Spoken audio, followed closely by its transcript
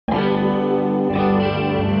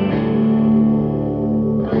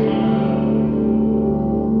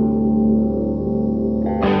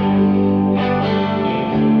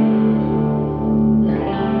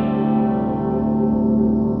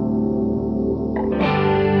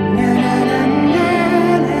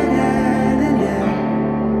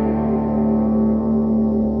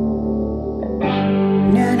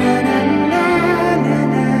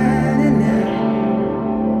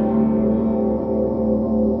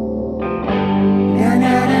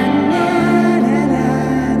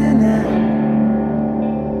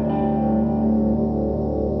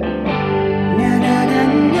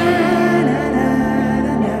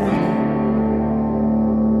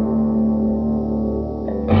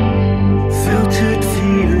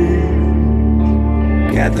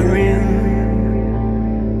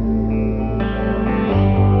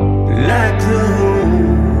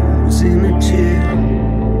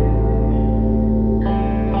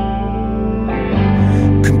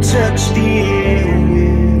touch the air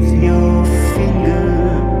with your finger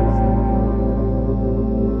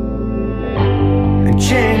and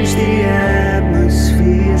change the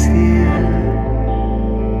atmospheres here.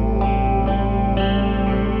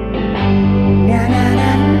 Na na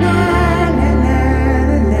na na na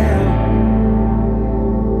na na.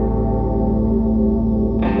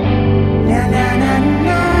 Na na na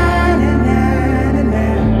na na na na.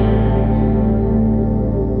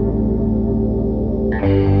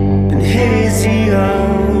 And hazy are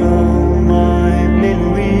all my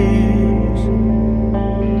memories,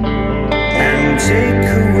 and take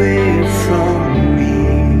away from me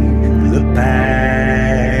the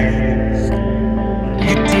past.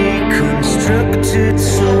 You deconstructed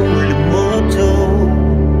soul immortal.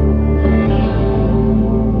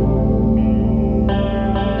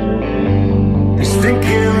 This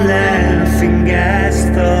thinking, laughing as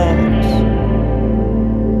thoughts.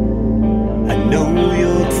 I know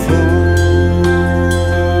your thoughts.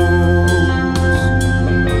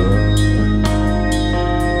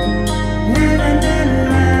 Na na na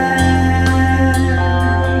na.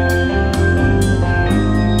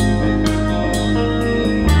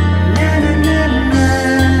 Na na na na.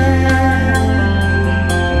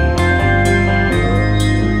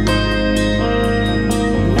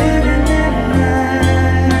 Na na na na.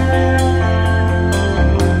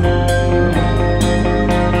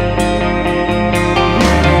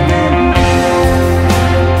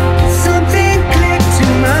 Something clicked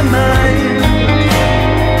in my mind,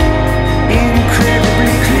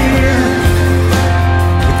 incredibly clear,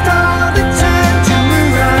 with all the time to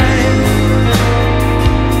arrive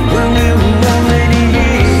when we were already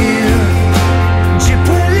here. You're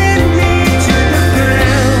pulling me to the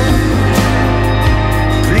ground.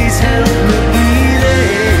 Please help me be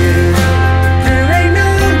there. There ain't no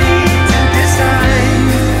need to decide.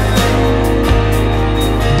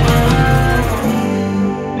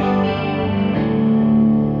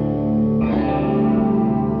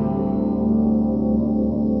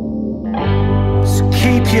 So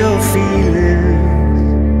keep your feelings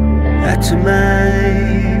out of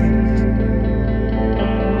mind.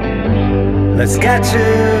 Like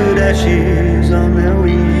scattered ashes on the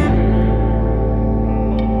wind.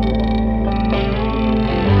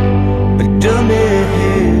 A dummy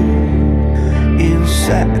in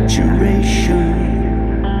saturation,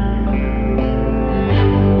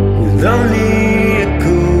 with only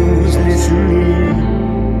echoes listening.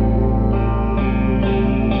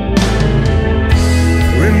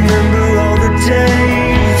 Remember all the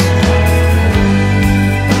days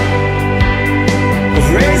of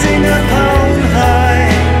raising up on high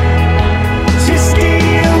to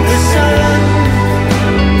steal the sun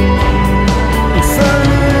and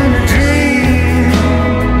following a dream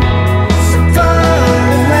so far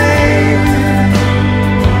away.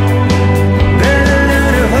 Better learn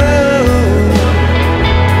to hold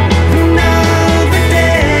another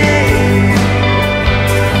day.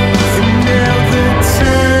 For now the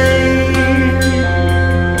time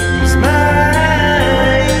is mine.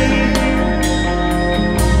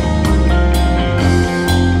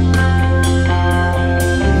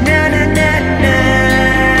 Na na na na.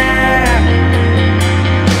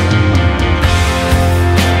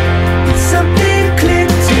 Something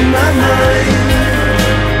clicked in my mind,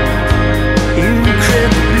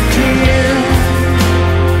 incredibly clear,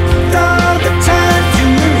 with all the time to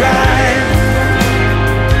arrive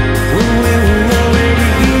when we were already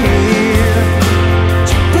here.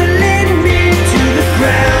 You're pulling me to the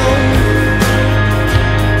ground,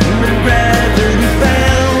 human gravity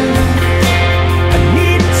bound. I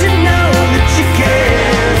need to know that you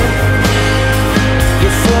care.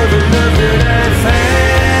 You're for the love that I found.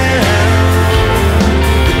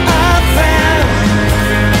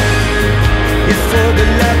 You're for the